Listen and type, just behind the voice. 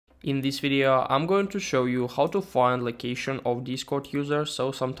In this video, I'm going to show you how to find location of Discord users,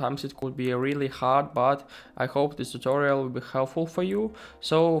 so sometimes it could be really hard, but I hope this tutorial will be helpful for you.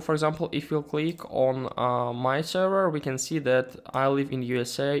 So for example, if you click on my server, we can see that I live in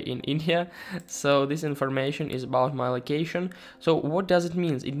USA, in India, so this information is about my location. So what does it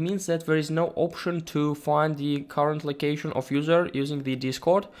mean? It means that there is no option to find the current location of user using the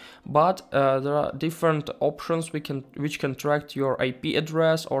Discord, but there are different options which can track your IP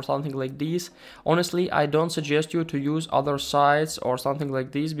address or something like this. Honestly, I don't suggest you to use other sites or something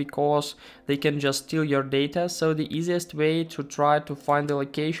like this because they can just steal your data. So the easiest way to try to find the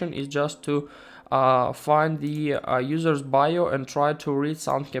location is just to find the user's bio and try to read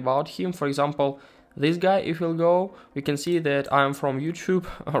something about him. For example, this guy, if we'll go, we can see that I'm from YouTube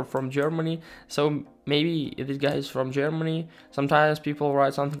or from Germany, so maybe this guy is from Germany. Sometimes people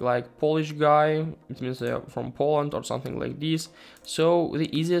write something like Polish guy, it means they're from Poland or something like this. So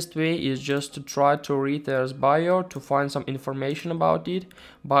the easiest way is just to try to read their bio to find some information about it.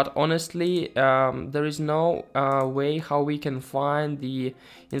 But honestly, there is no way how we can find the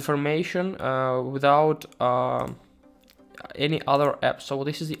information without any other app. So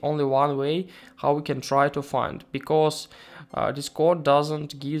this is the only one way how we can try to find, because Discord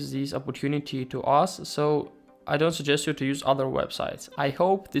doesn't give this opportunity to us, so I don't suggest you to use other websites. I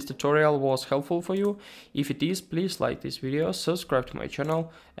hope this tutorial was helpful for you. If it is, please like this video, subscribe to my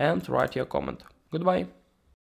channel and write your comment. Goodbye.